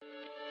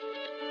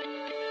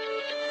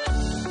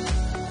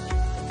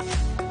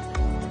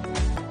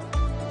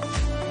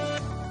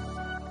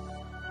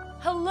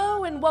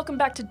welcome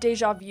back to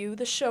Deja Vu,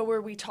 the show where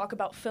we talk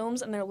about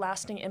films and their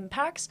lasting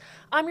impacts.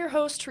 I'm your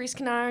host, Therese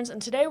Kinirons, and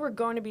today we're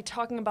going to be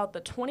talking about the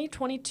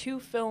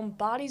 2022 film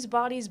Bodies,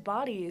 Bodies,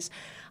 Bodies.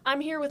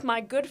 I'm here with my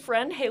good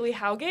friend, Hailey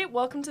Howgate.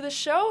 Welcome to the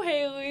show,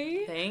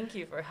 Hailey. Thank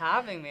you for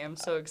having me. I'm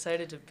so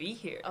excited to be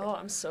here. Oh,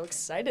 I'm so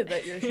excited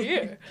that you're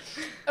here.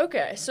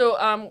 Okay,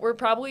 so we're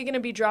probably going to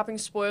be dropping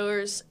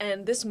spoilers,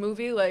 and this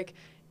movie, like,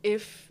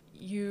 if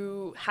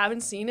you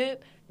haven't seen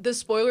it, the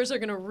spoilers are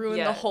going to ruin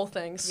the whole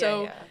thing.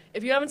 So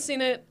if you haven't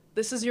seen it,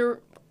 this is your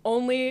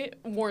only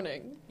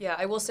warning. Yeah,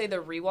 I will say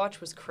the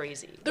rewatch was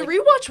crazy. The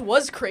rewatch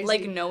was crazy.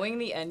 Like, knowing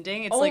the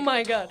ending, it's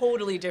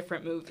totally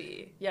different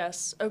movie.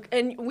 Yes. Okay.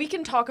 And we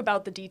can talk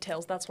about the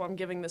details. That's why I'm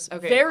giving this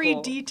very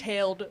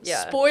detailed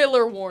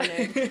spoiler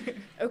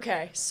warning.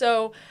 Okay.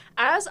 So,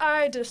 as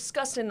I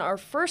discussed in our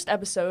first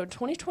episode,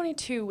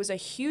 2022 was a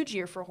huge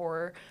year for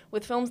horror,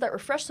 with films that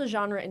refreshed the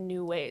genre in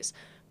new ways.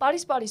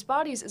 Bodies, Bodies,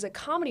 Bodies is a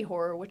comedy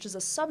horror, which is a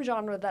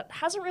subgenre that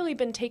hasn't really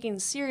been taken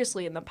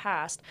seriously in the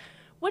past.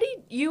 What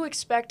did you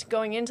expect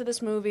going into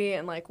this movie,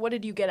 and, like, what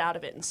did you get out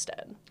of it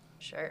instead?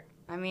 Sure.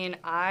 I mean,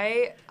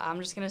 I'm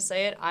just going to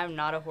say it. I'm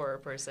not a horror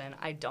person.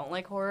 I don't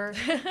like horror,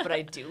 but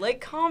I do like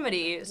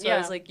comedy. So I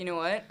was like, you know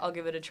what? I'll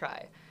give it a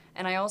try.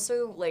 And I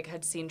also, like,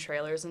 had seen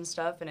trailers and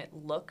stuff, and it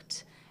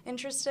looked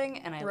interesting,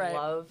 and I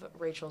love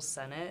Rachel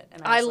Sennott.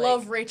 And I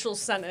love Rachel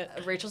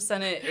Sennott. Rachel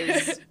Sennott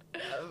is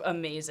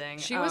amazing.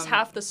 She was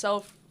half the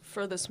self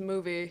for this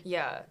movie.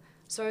 Yeah.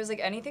 So I was like,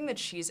 anything that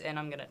she's in,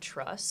 I'm going to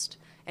trust.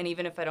 And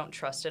even if I don't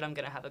trust it, I'm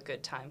going to have a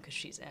good time because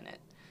she's in it.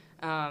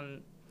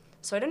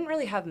 So I didn't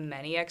really have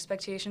many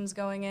expectations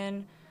going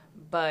in,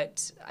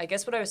 but I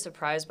guess what I was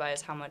surprised by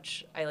is how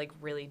much I, like,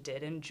 really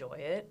did enjoy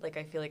it. Like,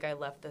 I feel like I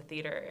left the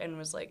theater and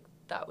was like,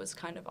 that was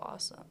kind of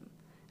awesome.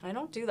 And I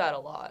don't do that a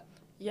lot,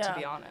 to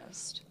be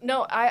honest.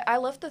 No, I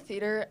left the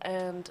theater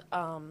and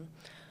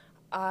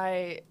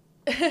I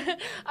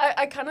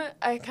kind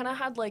of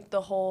had, like,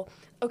 the whole,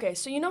 okay,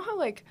 so you know how,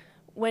 like,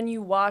 when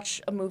you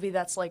watch a movie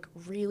that's, like,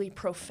 really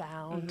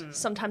profound,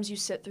 sometimes you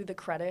sit through the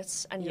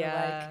credits and you're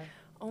like,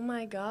 oh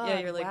my god, yeah,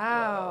 you're like,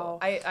 wow.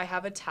 Whoa. I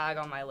have a tag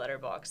on my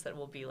letterbox that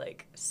will be,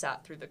 like,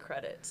 sat through the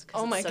credits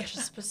because it's such a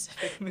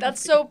specific movie.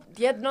 That's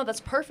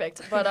that's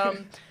perfect. But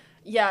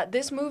yeah,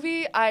 this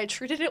movie, I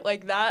treated it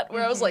like that,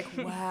 where I was like,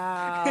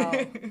 wow,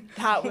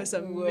 that was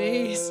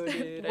amazing. Whoa,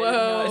 dude, Whoa,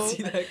 I did not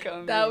see that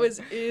coming. That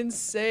was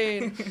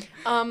insane.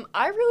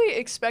 I really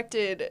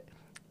expected...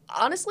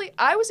 Honestly,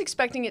 I was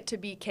expecting it to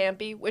be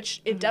campy, which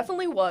it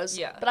definitely was.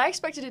 Yeah. But I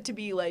expected it to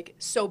be, like,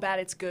 so bad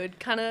it's good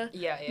kind of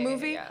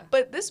movie. Yeah.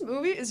 But this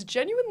movie is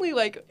genuinely,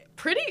 like,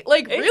 pretty,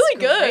 like, it's really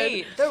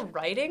great. Good. The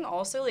writing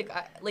also, like,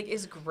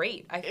 is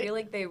great. I feel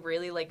like they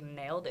really, like,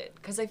 nailed it.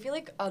 Because I feel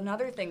like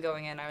another thing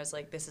going in, I was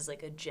like, this is,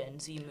 like, a Gen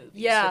Z movie.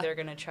 Yeah. So they're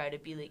going to try to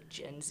be, like,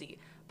 Gen Z.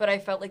 But I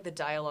felt like the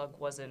dialogue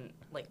wasn't,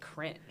 like,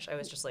 cringe. I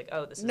was just like,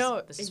 oh, this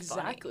is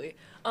exactly.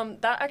 Funny.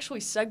 That actually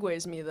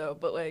segues me, though.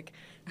 But, like,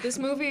 this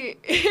movie,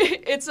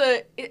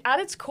 at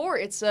its core,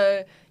 it's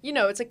a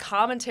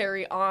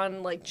commentary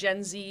on, like,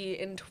 Gen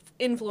Z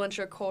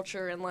influencer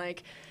culture and,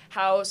 like,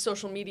 how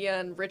social media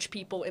and rich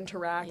people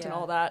interact and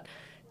all that.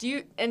 Do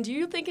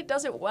you think it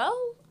does it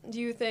well? Do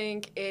you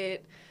think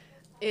it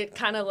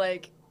kind of,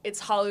 like,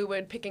 it's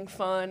Hollywood picking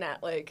fun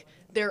at, like,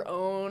 their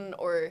own,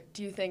 or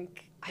do you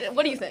think...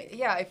 What do you think?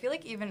 Yeah, I feel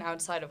like even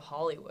outside of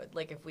Hollywood,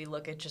 like, if we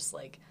look at just,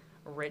 like,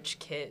 rich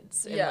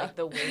kids and, like,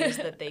 the ways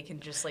that they can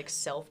just, like,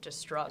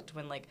 self-destruct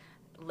when, like,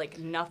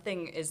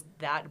 nothing is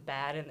that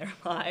bad in their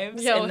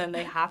lives, and then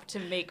they have to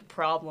make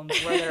problems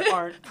where there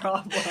aren't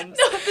problems.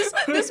 No,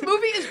 this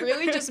movie is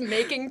really just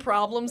making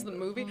problems the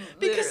movie,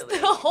 because the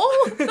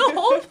whole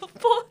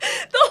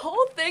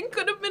thing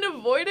could have been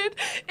avoided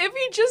if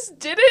he just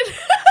didn't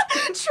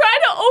try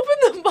to open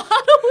the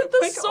bottle with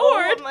the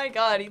sword. Oh my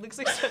god, he looks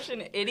like such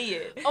an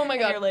idiot. Oh my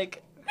god. And you're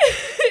like...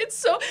 It's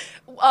so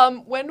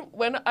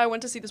when I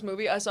went to see this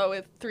movie, I saw it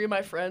with 3 of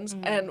my friends,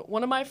 and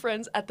one of my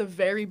friends at the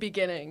very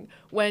beginning,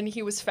 when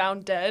he was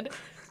found dead,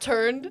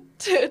 turned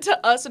to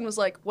us and was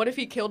like, what if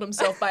he killed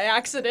himself by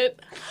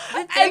accident?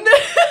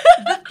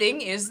 The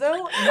thing is,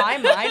 though, in my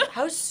mind,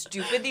 how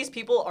stupid these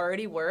people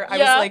already were, I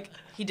was like,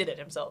 he did it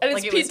himself. And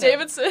like, it's Pete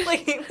Davidson.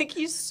 Like,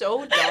 he's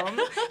so dumb.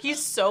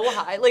 He's so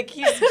high. Like,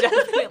 he's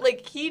definitely,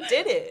 like, he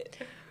did it.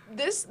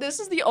 This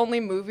is the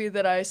only movie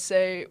that I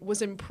say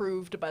was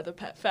improved by the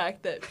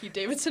fact that Pete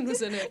Davidson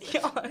was in it.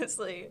 Yeah,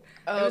 honestly.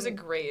 It was a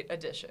great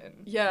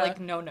addition. Yeah. Like,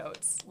 no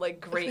notes.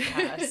 Like, great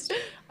cast.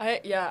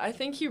 I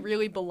think he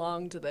really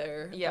belonged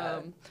there. Yeah,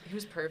 he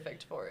was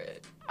perfect for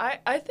it.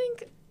 I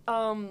think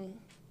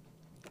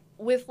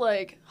with,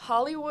 like,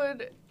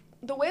 Hollywood,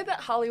 the way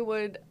that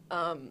Hollywood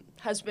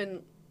has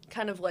been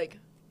kind of, like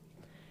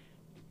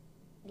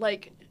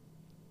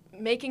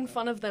making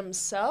fun of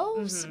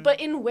themselves, but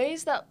in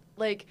ways that,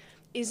 like,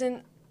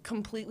 isn't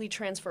completely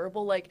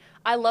transferable. Like,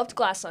 I loved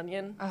Glass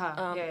Onion.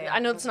 I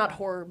know it's not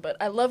horror, but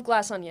I love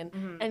Glass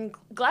Onion. And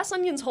Glass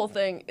Onion's whole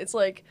thing, it's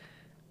like,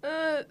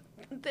 they're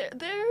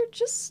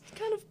just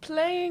kind of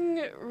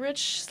playing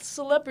rich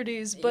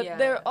celebrities, but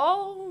they're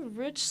all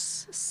rich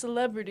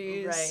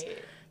celebrities. Right.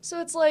 So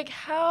it's like,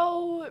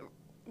 how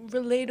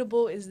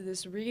relatable is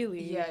this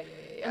really? Yeah.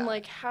 And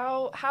like,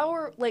 how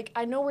are, like,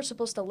 I know we're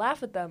supposed to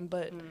laugh at them,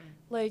 but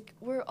like,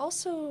 we're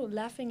also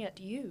laughing at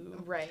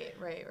you. Right.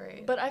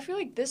 But I feel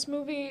like this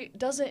movie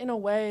does it in a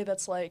way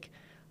that's like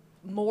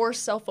more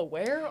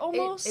self-aware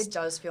almost. It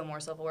does feel more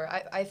self-aware.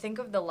 I think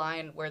of the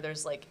line where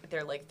there's like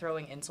they're like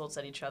throwing insults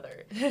at each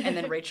other, and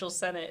then Rachel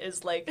Sennott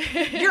is like,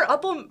 "You're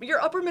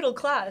upper middle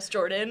class,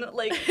 Jordan.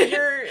 Like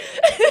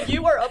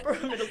you are upper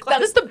middle class."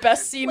 That is the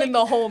best scene in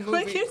the whole movie.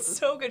 Like, it's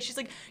so good. She's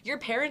like, "Your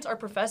parents are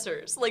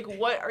professors. Like,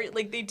 what are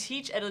like they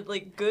teach at a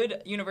like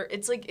good university?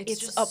 It's like it's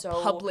just a so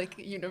public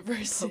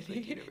university.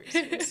 Public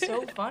university. It's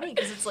so funny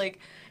because it's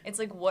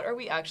like what are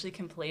we actually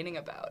complaining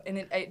about? And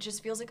it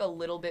just feels like a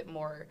little bit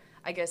more,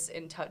 I guess,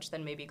 in touch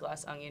than maybe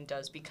Glass Onion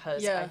does,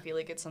 because I feel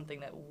like it's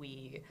something that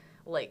we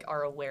like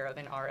are aware of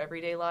in our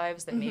everyday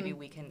lives that maybe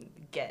we can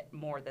get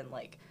more than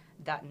like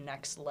that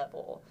next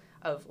level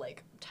of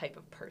like type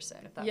of person,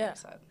 if that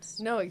makes sense.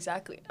 No,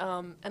 exactly.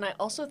 And I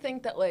also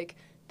think that like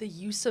the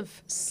use of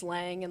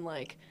slang and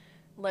like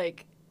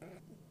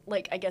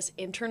I guess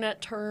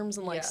internet terms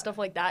and like stuff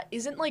like that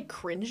isn't like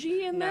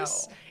cringy in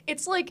this.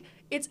 It's like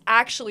it's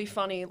actually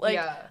funny. Like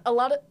a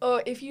lot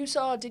of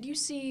did you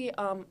see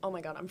oh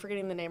my god, I'm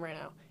forgetting the name right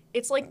now.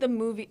 It's like the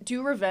movie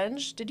Do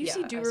Revenge. Did you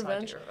see Do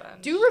Revenge?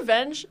 Do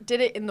Revenge did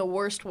it in the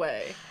worst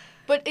way.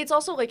 But it's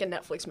also like a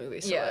Netflix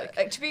movie, so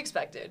like, to be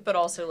expected, but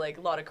also like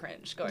a lot of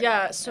cringe going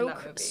on.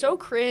 So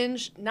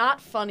cringe, not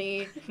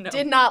funny,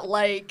 did not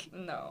like.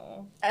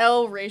 No.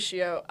 L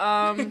ratio.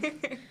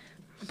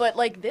 But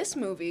like this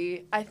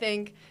movie, I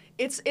think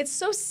it's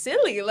so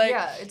silly. Like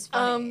it's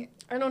funny.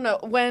 I don't know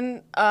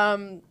when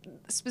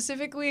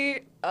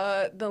specifically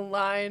the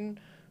line.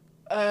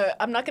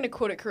 I'm not gonna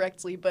quote it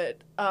correctly,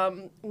 but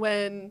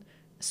when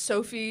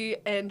Sophie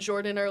and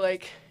Jordan are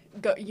like,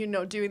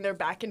 doing their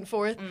back and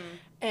forth,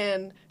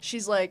 and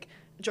she's like.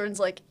 Jordan's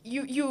like,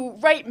 you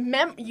write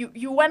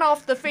you went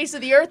off the face of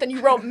the earth and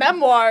you wrote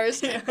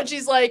memoirs, and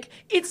she's like,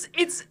 it's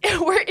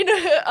we're in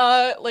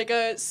a like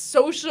a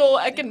social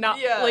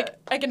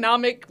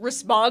economic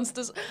response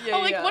to.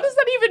 I'm like, what does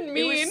that even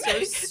mean? It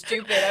was so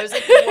stupid. I was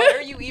like, what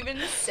are you even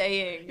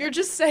saying? You're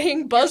just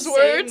saying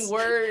buzzwords. Saying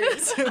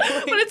words.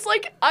 But it's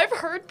like I've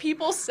heard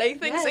people say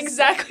things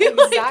exactly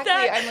like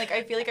that. I'm like,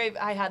 I feel like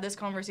I had this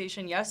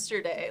conversation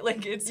yesterday.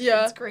 Like it's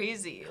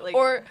crazy. Like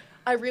or.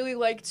 I really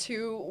like,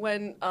 too,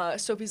 when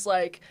Sophie's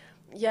like,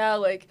 yeah,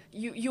 like,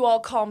 you all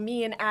call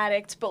me an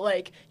addict, but,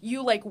 like,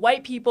 you, like,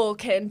 white people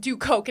can do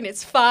coke and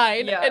it's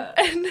fine. Yeah.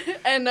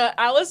 And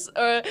Alice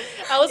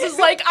is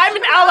like, I'm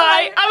an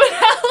ally.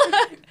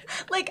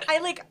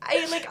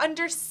 I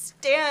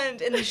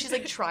understand. And then she's,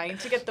 like, trying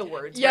to get the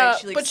words right. Yeah,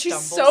 She, like, but she's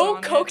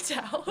so coked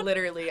out.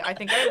 Literally. I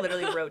think I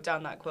literally wrote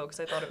down that quote because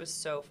I thought it was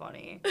so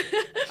funny.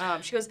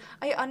 She goes,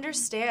 I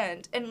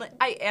understand, and like,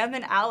 I am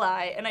an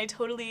ally, and I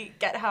totally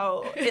get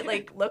how it,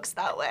 like, looks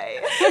that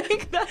way.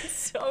 Like, that's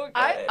so good.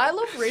 I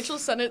love Rachel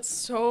Sennott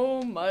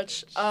so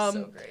much. She's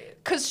so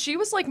great. Because she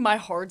was, like, my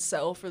hard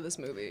sell for this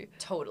movie.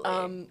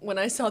 Totally. When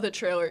I saw the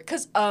trailer.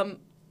 Because,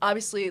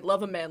 obviously,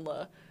 love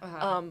Amandla.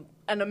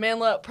 And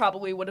Amandla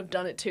probably would have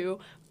done it, too.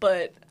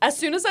 But as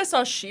soon as I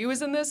saw she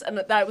was in this and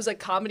that was a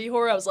comedy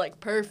horror, I was like,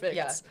 perfect.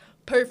 Yeah.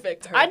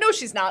 Perfect. I know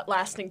she's not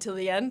lasting till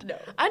the end. No.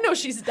 I know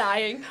she's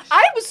dying.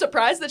 I was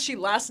surprised that she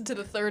lasted to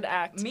the third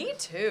act. Me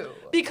too.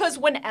 Because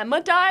when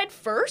Emma died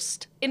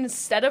first,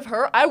 instead of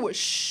her, I was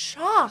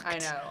shocked. I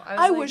know.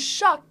 I was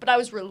shocked, but I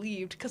was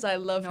relieved because I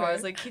love her. I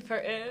was like, keep her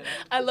in.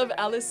 I love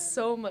Alice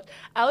so much.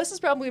 Alice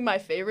is probably my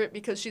favorite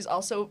because she's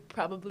also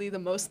probably the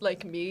most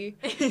like me.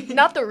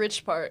 Not the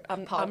rich part.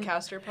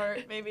 Podcaster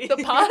part, maybe. The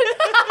pod.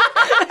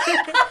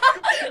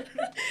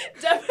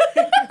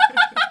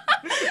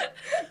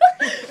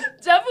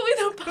 Definitely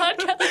the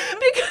podcast,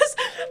 because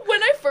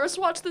when I first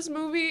watched this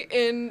movie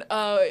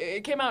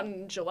it came out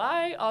in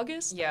July,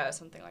 August. Yeah,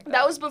 something like that.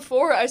 That was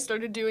before I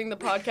started doing the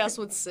podcast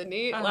with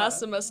Sydney last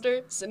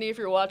semester. Sydney, if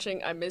you're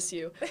watching, I miss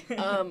you.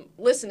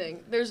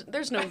 Listening,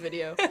 there's no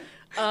video.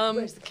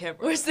 Where's the camera?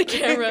 Where's the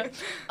camera?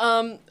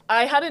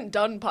 I hadn't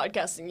done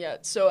podcasting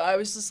yet, so I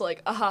was just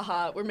like,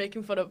 we're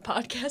making fun of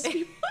podcast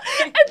people.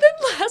 And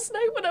then last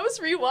night when I was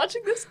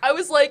rewatching this, I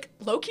was like,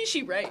 low-key,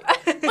 she right.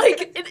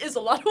 Like, it is a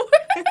lot of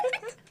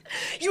work.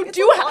 You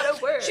do have a lot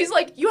of work. She's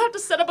like, you have to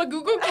set up a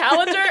Google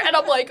Calendar, and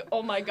I'm like,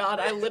 oh my god,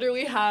 I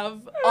literally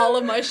have all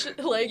of my shit,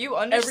 like, you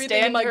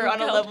understand her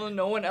on a level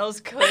no one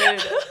else could.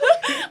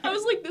 I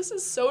was like, this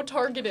is so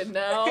targeted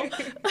now.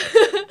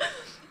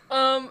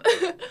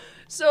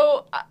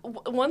 So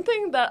one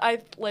thing that I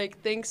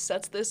think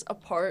sets this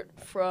apart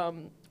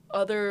from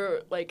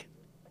other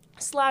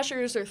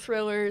slashers or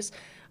thrillers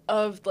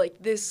of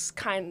this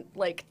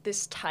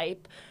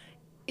type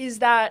is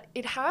that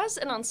it has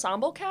an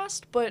ensemble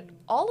cast, but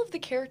all of the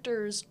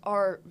characters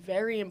are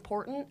very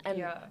important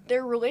and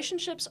their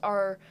relationships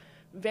are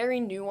very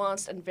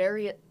nuanced and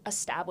very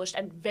established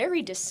and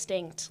very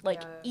distinct.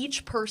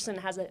 Each person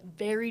has a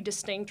very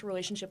distinct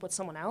relationship with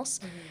someone else.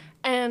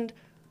 And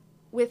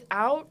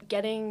without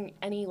getting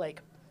any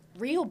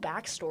real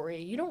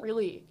backstory. You don't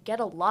really get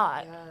a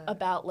lot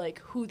about, like,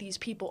 who these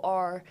people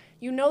are.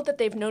 You know that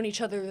they've known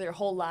each other their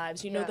whole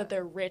lives. You know that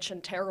they're rich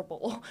and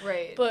terrible.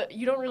 Right. But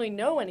you don't really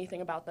know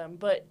anything about them.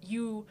 But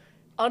you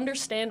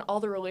understand all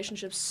the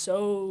relationships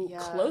so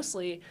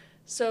closely.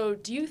 So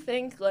do you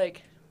think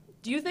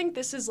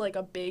this is, like,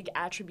 a big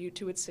attribute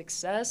to its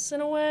success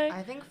in a way?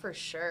 I think for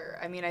sure.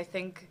 I mean, I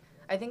think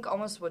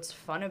almost what's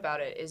fun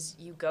about it is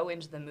you go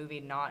into the movie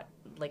not,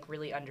 like,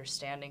 really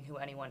understanding who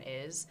anyone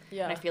is.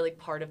 Yeah. And I feel like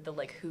part of the,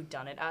 like,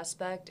 whodunit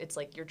aspect, it's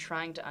like you're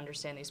trying to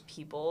understand these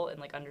people and,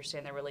 like,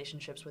 understand their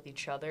relationships with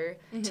each other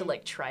to,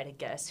 like, try to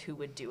guess who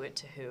would do it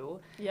to who.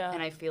 Yeah.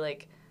 And I feel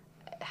like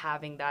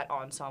having that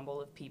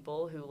ensemble of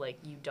people who, like,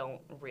 you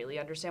don't really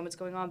understand what's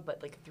going on,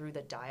 but, like, through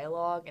the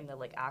dialogue and the,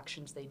 like,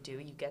 actions they do,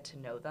 you get to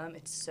know them.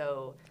 It's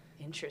so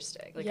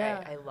interesting. Like,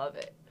 I love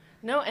it.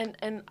 No,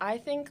 and I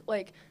think,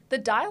 like, the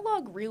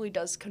dialogue really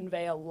does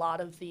convey a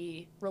lot of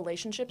the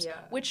relationships,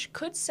 which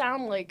could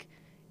sound like,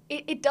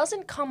 it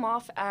doesn't come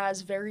off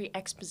as very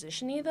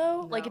exposition-y,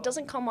 though. No. Like, it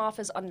doesn't come off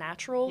as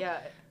unnatural. Yeah.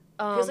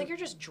 It feels like you're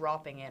just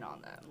dropping in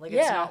on them. Like,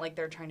 it's not like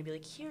they're trying to be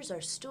like, here's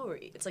our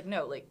story. It's like,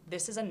 no, like,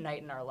 this is a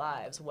night in our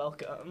lives.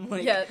 Welcome.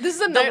 Like, this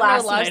is a night in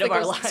our lives that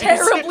goes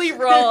terribly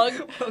wrong.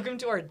 Welcome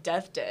to our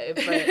death day.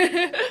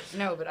 But,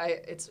 no, but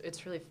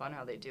it's really fun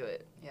how they do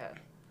it. Yeah.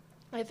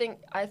 I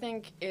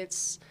think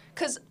it's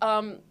because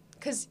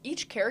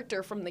each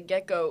character from the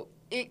get-go,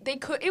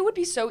 it would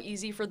be so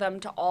easy for them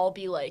to all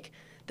be, like,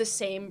 the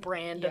same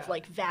brand of,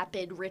 like,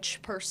 vapid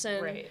rich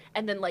person,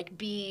 and then, like,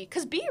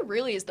 because B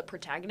really is the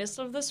protagonist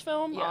of this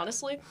film,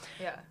 honestly,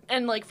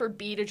 and, like, for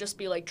B to just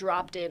be, like,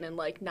 dropped in and,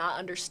 like, not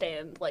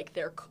understand, like,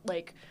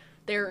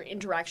 their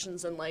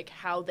interactions and, like,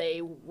 how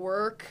they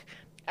work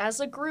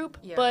as a group,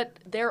 but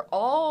they're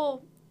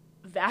all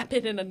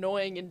vapid and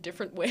annoying in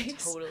different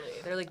ways. Totally.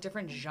 They're, like,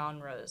 different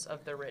genres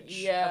of the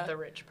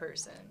rich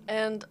person.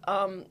 And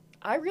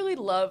I really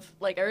love,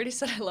 like, I already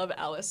said I love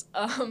Alice.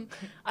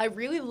 I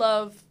really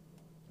love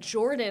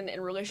Jordan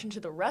in relation to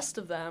the rest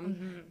of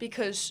them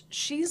because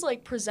she's,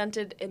 like,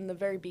 presented in the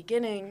very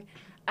beginning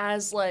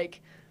as,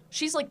 like,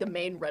 she's, like, the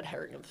main red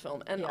herring of the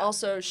film. And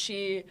also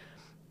she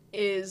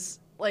is,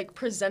 like,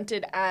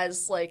 presented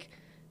as, like,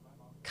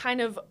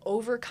 kind of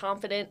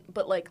overconfident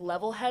but, like,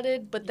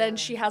 level-headed, but then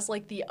she has,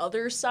 like, the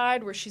other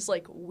side where she's,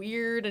 like,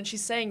 weird and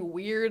she's saying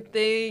weird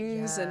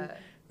things and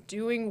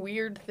doing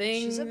weird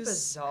things. She's a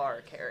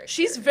bizarre character.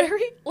 She's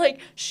very,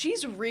 like,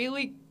 she's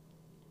really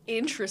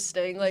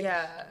interesting. Like,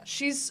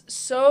 she's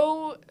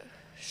so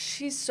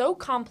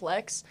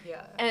complex.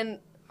 Yeah. And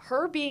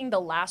her being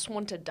the last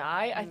one to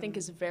die, I think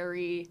is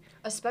very...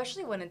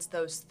 Especially when it's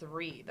those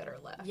three that are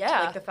left.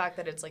 Yeah. Like, the fact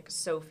that it's, like,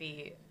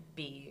 Sophie...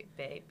 B,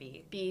 I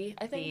think.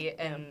 B,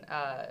 and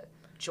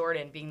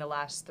Jordan being the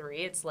last three,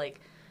 it's like,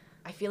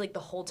 I feel like the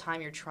whole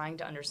time you're trying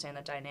to understand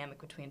the dynamic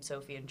between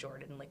Sophie and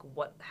Jordan, like,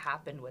 what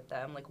happened with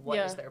them, like, what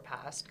is their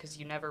past, because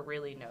you never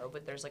really know,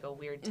 but there's, like, a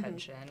weird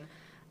tension,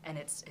 and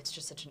it's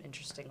just such an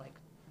interesting, like,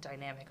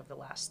 dynamic of the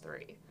last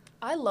three.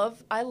 I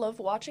love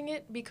watching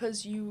it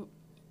because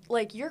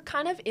you're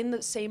kind of in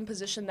the same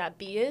position that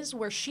B is,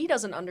 where she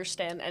doesn't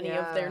understand any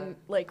of their,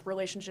 like,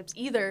 relationships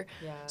either.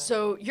 Yeah.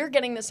 So you're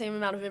getting the same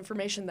amount of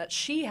information that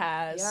she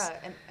has.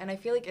 Yeah, and I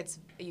feel like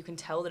you can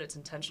tell that it's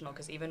intentional,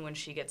 because even when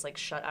she gets, like,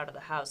 shut out of the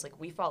house, like,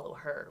 we follow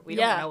her. We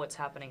don't know what's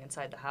happening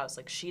inside the house.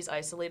 Like, she's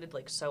isolated,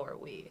 like, so are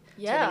we.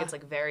 Yeah. So I think it's,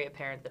 like, very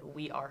apparent that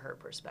we are her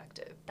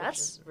perspective, which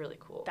is really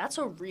cool. That's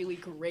a really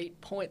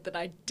great point that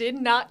I did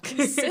not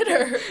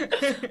consider.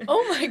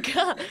 Oh, my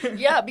God.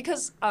 Yeah,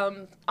 because,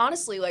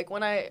 honestly, like,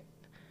 when I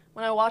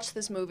watched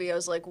this movie, I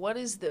was like, what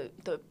is the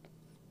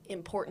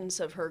importance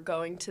of her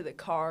going to the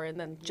car and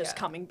then just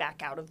coming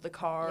back out of the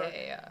car?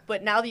 Yeah.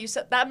 But now that you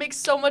said, that makes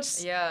so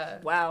much... Yeah.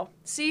 Wow.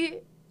 See,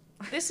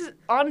 this is,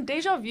 on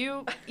Deja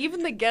Vu,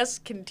 even the guests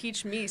can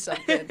teach me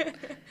something.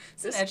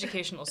 It's an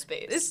educational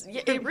space.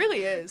 It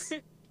really is.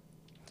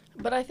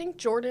 But I think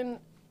Jordan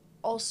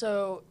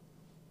also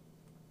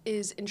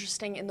is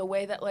interesting in the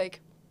way that,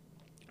 like,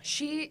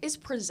 she is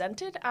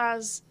presented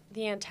as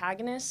the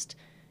antagonist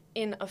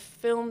in a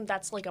film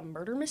that's, like, a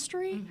murder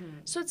mystery.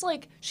 So it's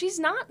like, she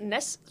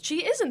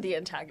isn't the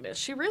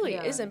antagonist. She really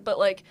isn't, but,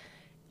 like,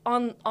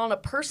 on a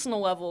personal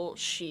level,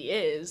 she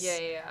is.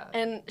 Yeah.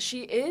 And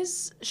she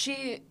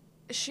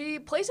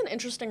plays an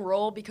interesting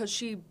role because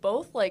she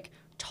both, like,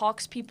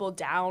 talks people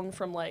down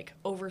from, like,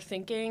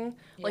 overthinking.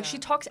 Yeah. Like, she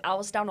talks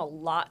Alice down a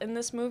lot in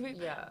this movie.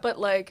 Yeah. But,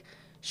 like,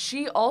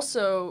 she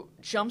also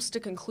jumps to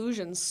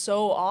conclusions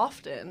so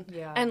often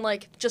and,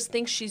 like, just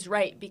thinks she's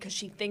right because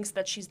she thinks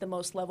that she's the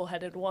most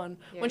level-headed one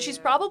when she's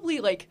probably,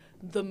 like,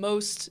 the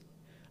most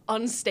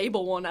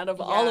unstable one out of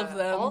all of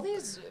them. All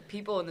these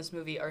people in this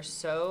movie are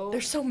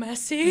they're so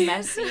messy.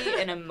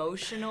 And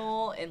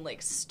emotional and,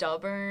 like,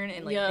 stubborn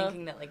and, like,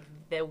 thinking that, like,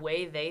 the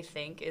way they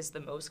think is the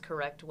most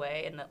correct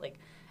way, and that, like,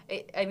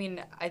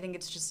 I think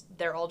it's just,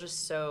 they're all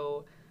just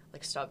so...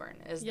 like, stubborn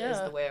is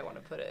the way I want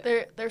to put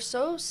it. They're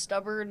so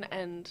stubborn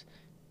and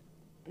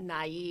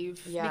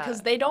naive Yeah.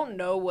 because they don't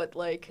know what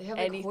like They have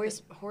anything.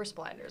 like horse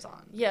blinders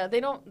on. Yeah, they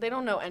don't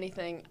know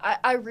anything.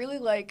 I really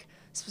like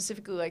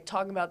specifically like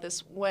talking about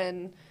this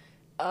when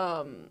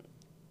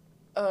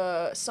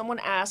someone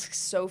asks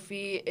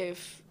Sophie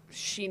if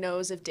she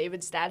knows if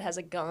David's dad has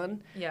a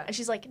gun. Yeah. And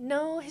she's like,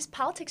 "No, his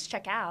politics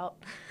check out."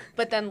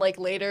 But then like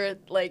later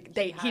like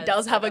he has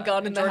does have a gun. gun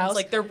And in the Jordan's house.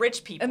 like, they're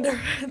rich people. And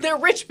they're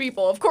rich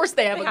people. Of course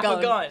they have They a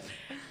gun.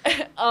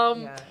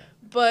 Yeah.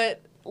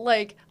 But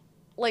like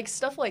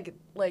stuff like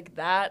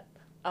that.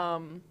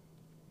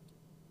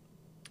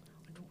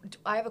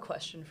 I have a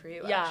question for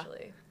you, Yeah.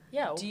 actually.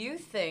 Yeah. Do you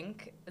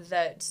think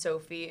that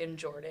Sophie and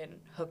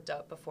Jordan hooked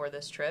up before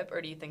this trip, or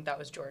do you think that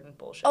was Jordan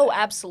bullshit? Oh,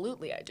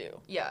 absolutely, I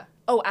do. Yeah.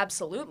 Oh,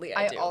 absolutely,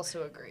 I do.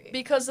 also agree.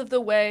 Because of the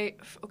way,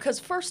 because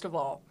first of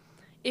all,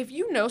 if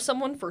you know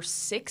someone for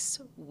 6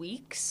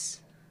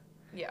 weeks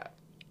Yeah.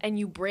 and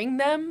you bring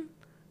them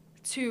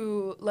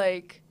to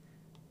like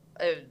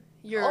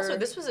your Also,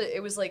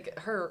 it was like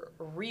her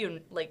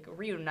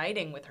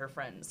reuniting with her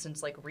friends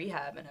since like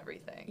rehab and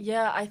everything.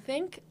 yeah, I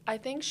think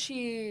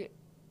she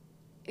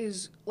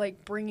is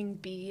like bringing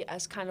B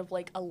as kind of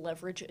like a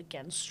leverage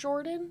against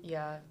Jordan.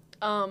 Yeah.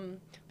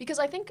 Because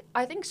I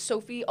think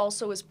Sophie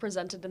also is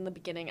presented in the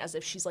beginning as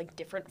if she's like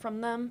different from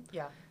them.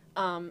 Yeah.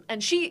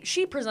 And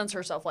she presents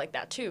herself like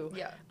that too.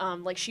 Yeah.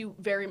 Like she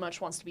very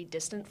much wants to be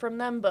distant from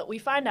them, but we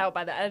find out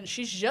by the end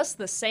she's just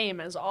the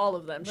same as all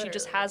of them. Literally. She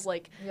just has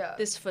like Yeah.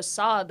 this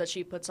facade that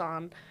she puts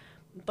on.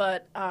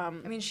 But I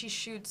mean, she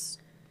shoots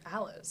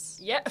Alice.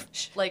 yeah.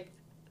 Like,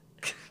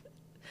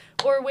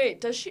 Or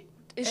wait, does she?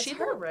 Is it's she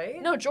her,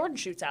 right? No, Jordan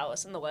shoots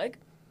Alice in the leg.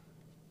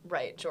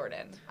 Right,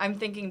 Jordan. I'm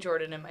thinking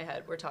Jordan in my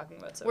head. We're talking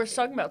about Sophie. We're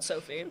talking about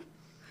Sophie.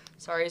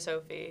 Sorry,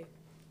 Sophie.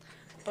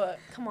 But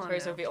come on. Sorry,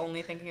 now. Sophie.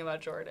 Only thinking about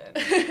Jordan.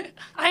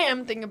 I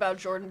am thinking about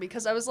Jordan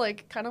because I was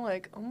like, kind of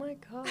like, oh my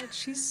god,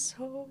 she's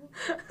so.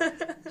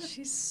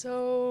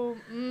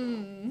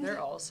 They're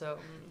also.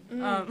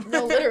 No,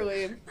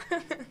 literally.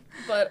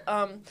 But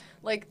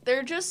like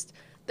they're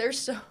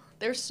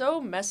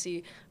so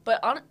messy.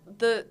 But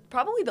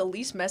probably the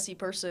least messy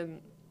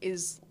person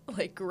is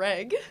like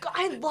Greg.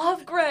 I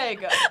love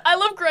Greg. I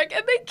love Greg,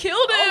 and they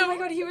killed him. Oh my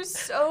god, he was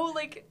so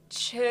like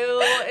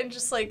chill and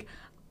just like.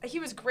 He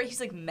was great.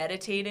 He's like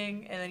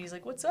meditating, and then he's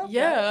like, "What's up,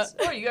 Yeah. guys?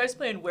 Oh, you guys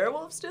playing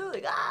werewolf still?"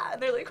 Like,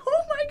 and they're like,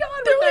 "Oh my god,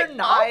 They're with like, their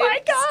knives!" oh my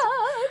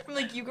god. I'm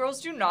like, "You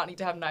girls do not need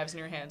to have knives in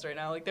your hands right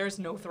now. Like, there's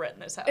no threat in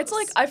this house." It's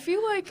like I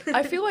feel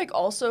like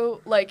also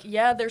like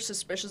yeah, they're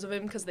suspicious of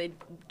him because they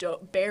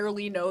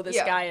barely know this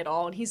guy at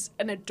all, and he's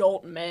an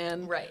adult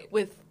man, Right.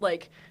 With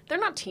like they're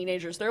not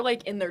teenagers, they're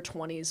like in their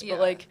 20s, Yeah.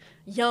 but like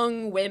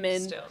young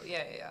women. still,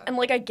 yeah. And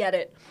like I get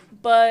it,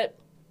 but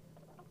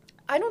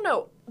I don't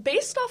know.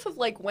 Based off of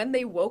like when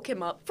they woke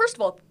him up. First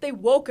of all, they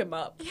woke him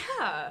up.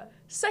 Yeah.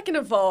 Second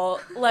of all,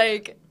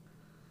 like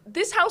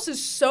this house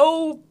is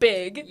so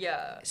big.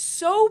 Yeah.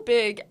 So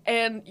big,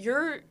 and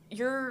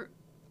you're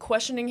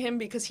questioning him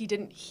because he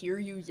didn't hear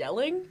you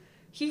yelling.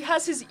 He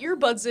has his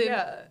earbuds in,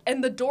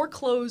 and the door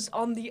closed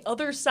on the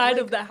other side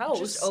of the house.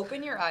 Just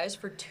open your eyes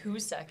for 2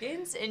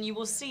 seconds, and you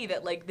will see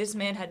that like this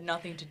man had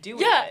nothing to do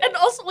with yeah, it. and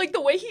also like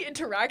the way he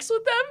interacts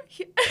with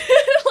them,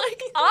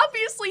 like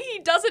obviously he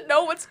doesn't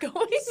know what's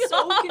going He's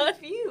on. so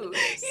confused.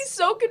 He's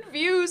so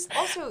confused.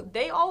 Also,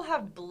 they all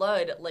have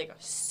blood like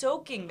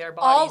soaking their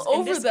bodies, All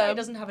and over this guy them.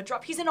 doesn't have a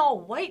drop. He's in all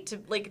white to.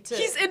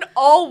 He's in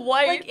all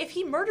white. Like, if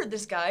he murdered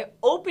this guy,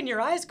 open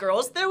your eyes,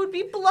 girls, there would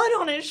be blood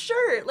on his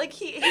shirt. Like,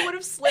 he would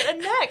have slit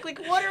a neck. Like,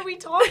 what are we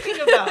talking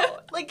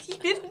about? Like, he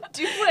didn't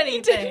do anything.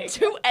 He didn't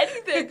do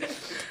anything.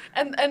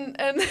 and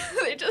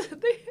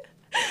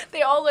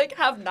they all, like,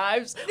 have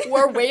knives,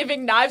 were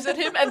waving knives at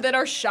him, and then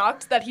are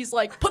shocked that he's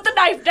like, put the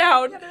knife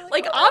down. Yeah, they're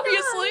like, "Oh my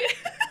obviously.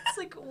 God." It's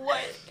like,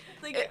 what?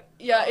 Like,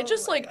 Yeah, it oh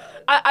just, my like,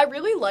 God. I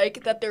really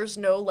like that there's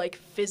no, like,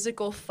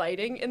 physical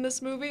fighting in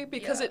this movie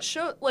because Yeah. it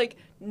showed, like,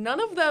 none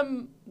of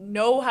them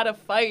know how to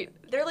fight.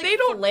 They're, like, they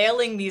don't,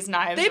 flailing these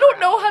knives They don't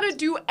know around. how to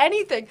do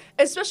anything,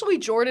 especially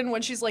Jordan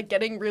when she's, like,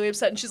 getting really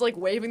upset and she's, like,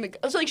 waving the...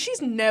 It's like,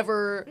 she's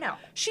never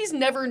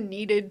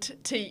needed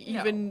to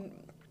even,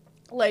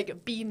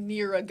 like, be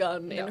near a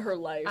gun in her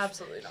life.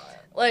 Absolutely not.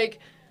 Like,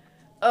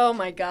 oh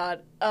my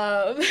god.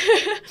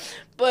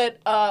 But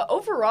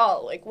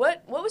overall, like,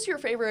 what was your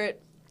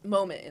favorite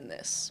moment in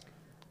this?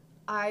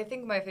 I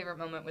think my favorite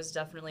moment was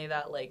definitely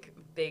that, like,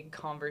 big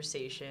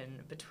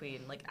conversation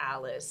between, like,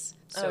 Alice,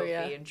 Sophie,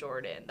 and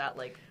Jordan. That,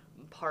 like,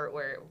 part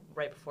where,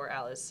 right before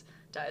Alice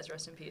dies,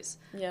 rest in peace.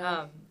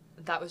 Yeah.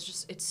 That was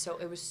just,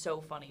 it was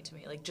so funny to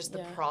me. Like, just the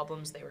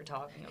problems they were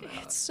talking about.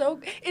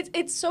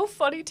 It's so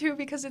funny, too,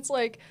 because it's,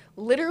 like,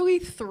 literally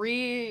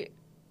three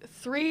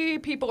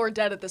people are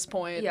dead at this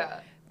point. Yeah.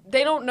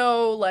 They don't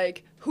know,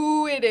 like,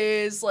 who it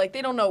is. Like,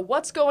 they don't know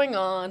what's going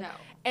on. No.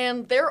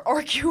 And they're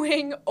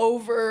arguing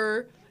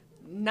over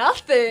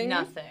nothing.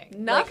 Nothing,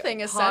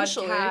 Like,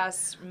 essentially.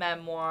 Podcasts,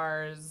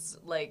 memoirs,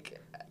 like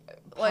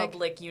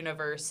public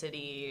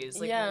universities,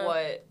 like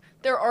what?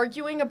 they're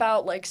arguing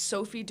about, like,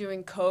 Sophie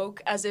doing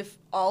coke as if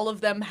all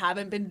of them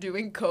haven't been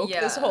doing coke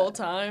this whole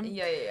time.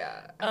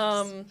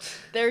 Yeah.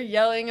 They're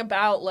yelling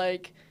about,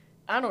 like,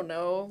 I don't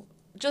know,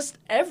 just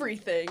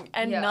everything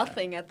and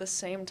nothing at the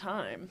same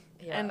time.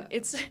 Yeah. And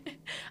it's,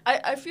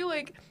 I feel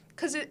like,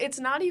 because it's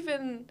not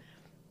even,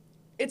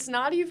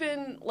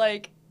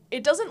 like,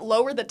 it doesn't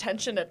lower the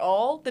tension at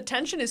all. The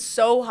tension is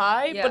so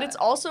high, but it's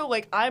also,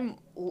 like, I'm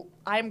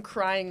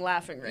crying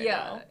laughing right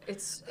now. Yeah,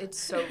 it's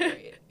so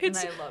great, and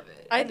I love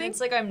it. I think it's,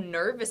 like, I'm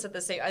nervous at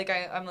the same, like,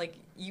 I'm like,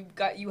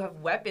 you have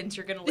weapons,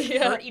 you're gonna, like,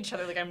 hurt each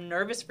other, like, I'm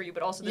nervous for you,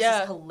 but also this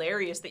is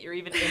hilarious that you're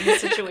even in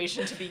this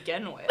situation to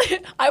begin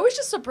with. I was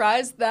just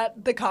surprised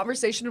that the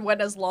conversation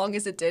went as long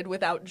as it did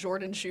without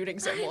Jordan shooting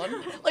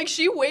someone. Like,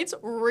 she waits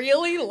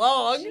really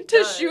long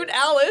to shoot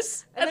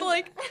Alice, and then,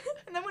 like...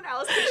 And then when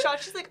Alice gets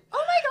shot, she's like,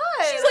 oh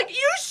my god! She's like,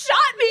 you shot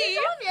me! You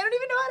shot me! I don't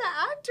even know how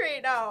to act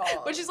right now.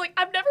 But she's like,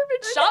 I've never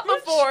been shot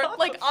before.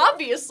 Like,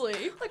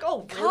 obviously. Like,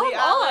 oh, come really,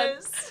 on.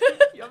 Alice?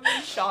 You haven't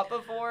been shot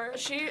before?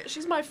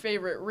 She's my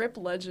favorite. Rip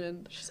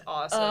legend. She's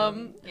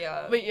awesome.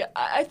 Yeah. But yeah,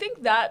 I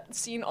think that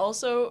scene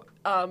also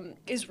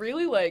is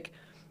really, like,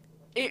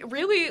 it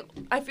really,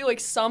 I feel like,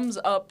 sums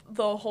up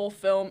the whole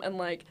film and,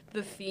 like,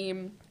 the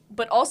theme.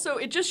 But also,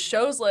 it just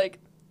shows, like,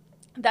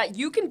 that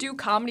you can do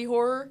comedy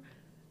horror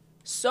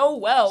so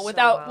well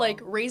without,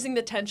 like, raising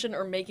the tension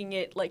or making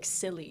it, like,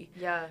 silly.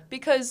 Yeah.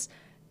 Because...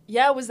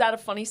 yeah, was that a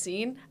funny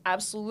scene?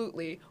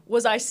 Absolutely.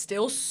 Was I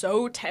still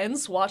so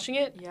tense watching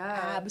it?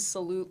 Yeah.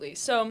 Absolutely.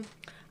 So,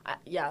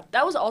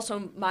 that was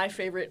also my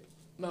favorite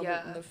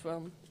moment in the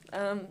film.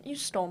 You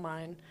stole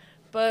mine.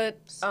 But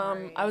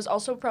I was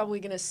also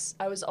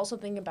I was also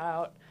thinking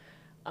about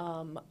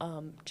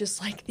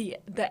just, like, the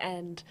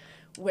end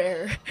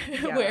where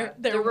where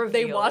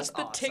they watch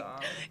the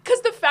TikTok.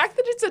 Because the fact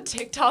that it's a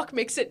TikTok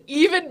makes it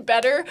even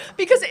better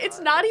because it's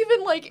not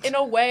even, like, in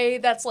a way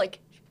that's, like,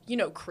 you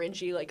know,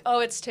 cringy, like, oh,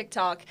 it's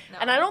TikTok. No.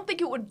 And I don't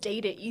think it would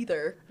date it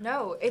either.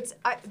 No,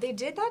 they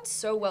did that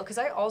so well, because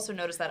I also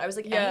noticed that. I was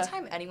like,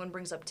 anytime anyone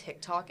brings up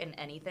TikTok and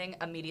anything,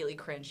 immediately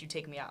cringe, you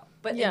take me out.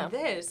 But in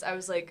this, I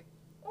was like,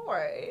 all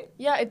right.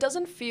 Yeah, it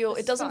doesn't feel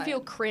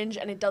cringe,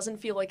 and it doesn't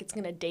feel like it's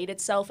gonna date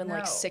itself in,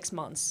 like, 6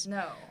 months.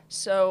 No.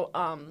 So,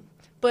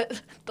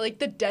 but, like,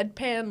 the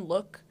deadpan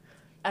look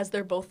as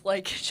they're both,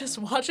 like, just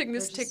watching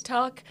this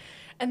TikTok.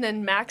 And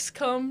then Max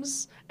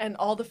comes, and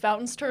all the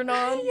fountains turn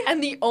on,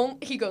 and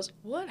he goes,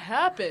 what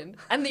happened?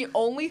 And the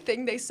only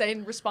thing they say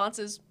in response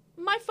is,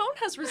 my phone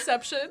has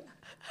reception.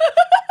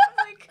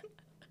 Like,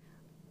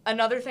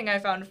 another thing I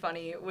found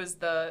funny was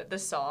the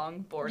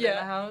song, Bored in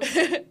the House.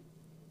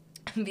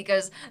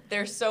 Because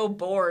they're so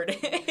bored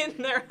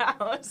in their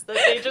house that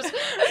they just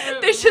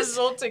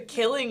result to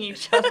killing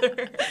each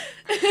other.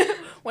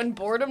 When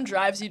boredom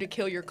drives you to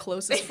kill your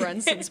closest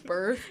friend since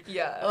birth.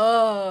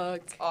 Yeah.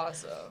 It's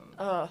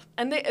awesome.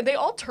 And they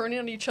all turn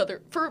on each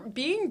other. For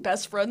being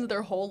best friends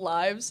their whole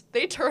lives,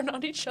 they turn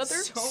on each other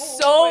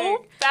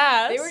so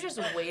fast. They were just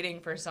waiting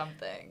for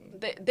something.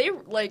 They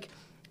like,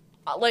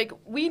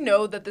 we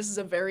know that this is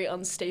a very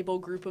unstable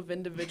group of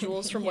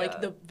individuals from,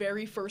 like, the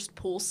very first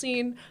pool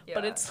scene,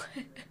 but it's,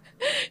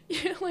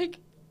 like,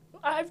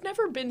 I've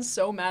never been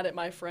so mad at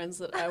my friends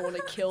that I want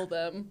to kill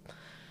them.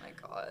 My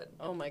God.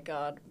 Oh, my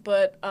God.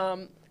 But,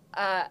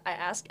 I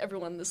ask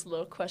everyone this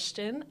little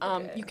question.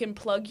 You can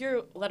plug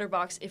your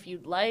letterbox if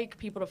you'd like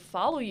people to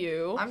follow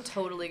you. I'm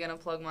totally going to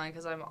plug mine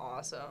because I'm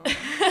awesome.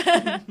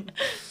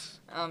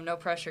 No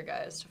pressure,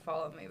 guys, to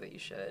follow me, but you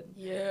should.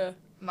 Yeah.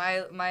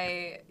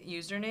 My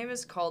username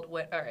is called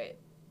all right.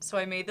 So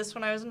I made this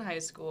when I was in high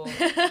school,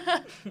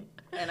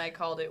 and I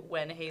called it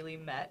When Hailey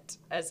Met,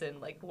 as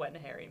in, like, when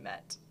Harry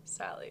met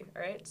Sally.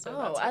 All right. So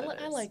that's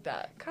what I like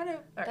that. Kind of.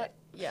 All right.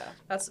 Yeah.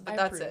 That's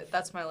it.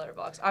 That's my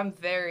letterbox. I'm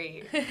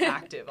very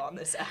active on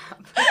this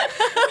app.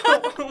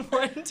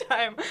 One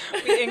time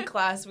in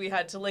class we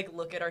had to, like,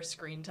 look at our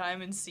screen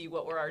time and see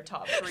what were our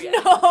top 3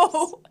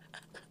 apps.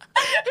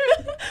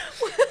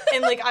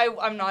 And, like,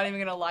 I'm not even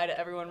gonna lie to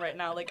everyone right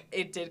now, like,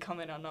 it did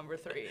come in on number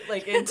 3.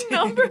 Like, it did.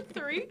 Number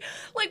 3?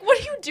 Like, what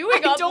are you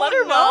doing on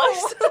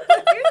Letterboxd?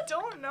 I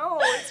don't know.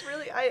 It's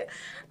really,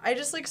 I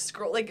just, like,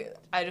 scroll, like,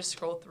 I just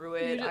scroll through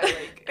it.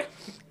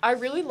 I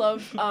really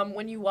love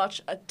when you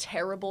watch a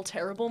terrible,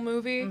 terrible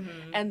movie,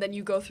 and then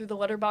you go through the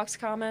Letterboxd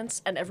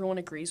comments, and everyone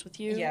agrees with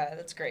you. Yeah,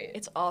 that's great.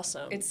 It's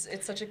awesome. It's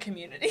such a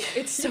community.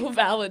 It's so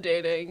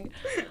validating.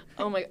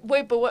 Oh my,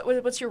 wait, but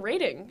what's your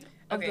rating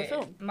of the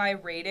film? My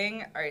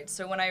rating, all right,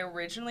 so when I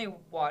originally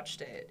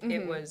watched it,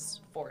 it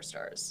was 4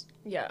 stars.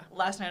 Yeah.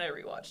 Last night I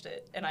rewatched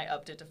it, and I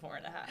upped it to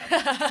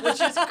 4.5,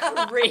 which is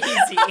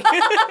crazy.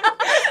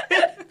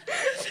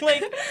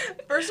 Like,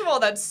 first of all,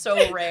 that's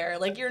so rare.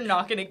 Like, you're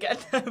not going to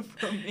get that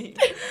from me.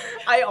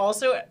 I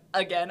also,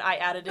 again, I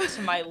added it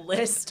to my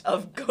list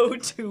of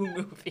go-to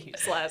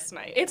movies last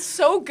night. It's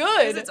so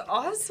good. It's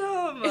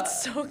awesome.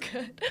 It's so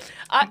good.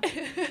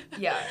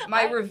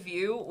 My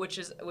review, which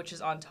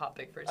is on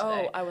topic for today.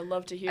 Oh, I would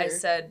love to hear. I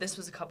said, this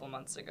was a couple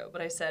months ago,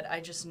 but I said,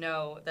 I just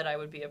know that I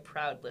would be a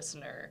proud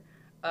listener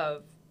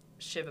of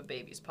Shiva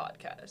Babies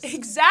podcast.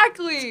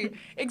 Exactly.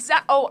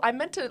 Oh, I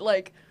meant to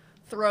like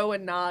throw a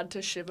nod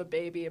to Shiva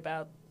Baby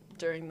about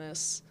during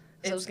this.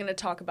 So I was gonna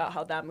talk about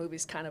how that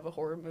movie's kind of a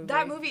horror movie.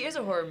 That movie is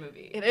a horror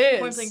movie. It is.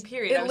 Point blank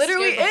period. It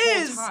literally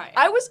is.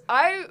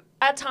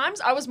 At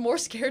times I was more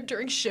scared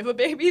during Shiva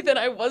Baby than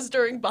I was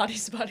during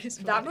Bodies.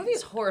 That movie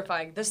is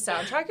horrifying. The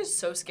soundtrack is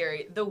so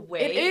scary. The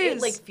way it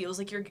like feels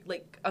like you're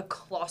like a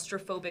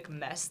claustrophobic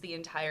mess the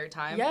entire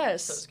time.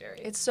 Yes. So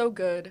scary. It's so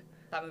good.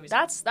 That movie's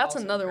That's also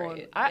another great. one.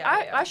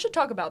 Yeah. I should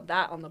talk about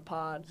that on the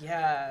pod.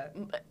 Yeah.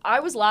 I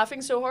was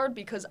laughing so hard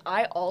because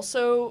I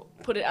also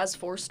put it as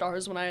 4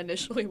 stars when I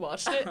initially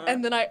watched it,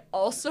 and then I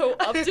also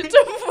upped it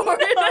to 4.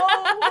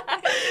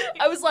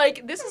 I was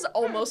like, this is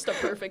almost a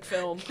perfect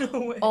film.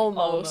 No way.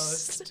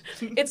 Almost.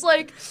 It's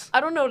like,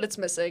 I don't know what it's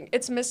missing.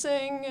 It's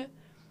missing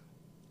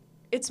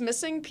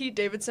Pete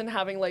Davidson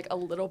having like a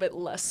little bit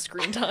less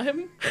screen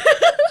time.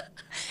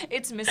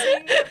 It's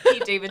missing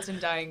Pete Davidson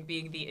dying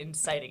being the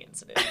inciting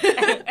incident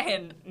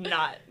and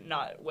not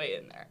way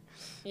in there.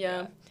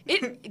 Yeah.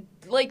 It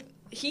like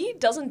he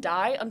doesn't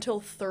die until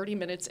 30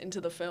 minutes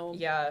into the film.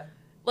 Yeah.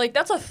 Like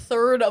that's a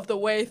third of the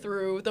way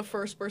through the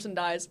first person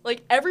dies.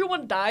 Like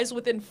everyone dies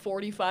within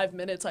 45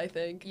 minutes, I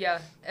think.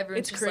 Yeah.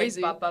 Everyone's It's just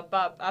crazy. like bop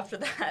bop bop after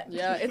that.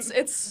 Yeah,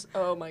 it's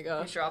oh my We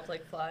gosh. drop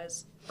like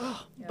flies.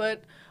 Oh, Yeah.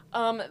 But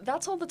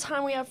that's all the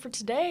time we have for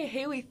today.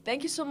 Hailey,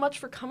 thank you so much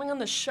for coming on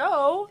the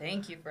show.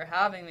 Thank you for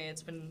having me.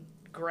 It's been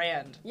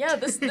grand. Yeah,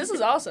 this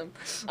is awesome.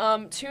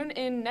 Tune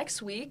in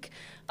next week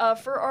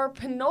for our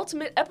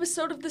penultimate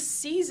episode of the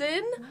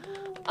season.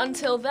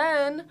 Until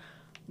then,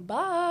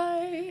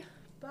 bye.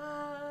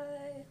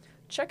 Bye.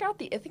 Check out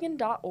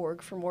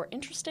theithacan.org for more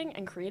interesting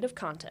and creative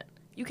content.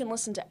 You can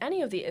listen to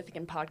any of the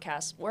Ithacan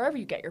podcasts wherever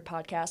you get your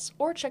podcasts,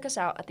 or check us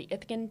out at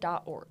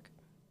theithacan.org.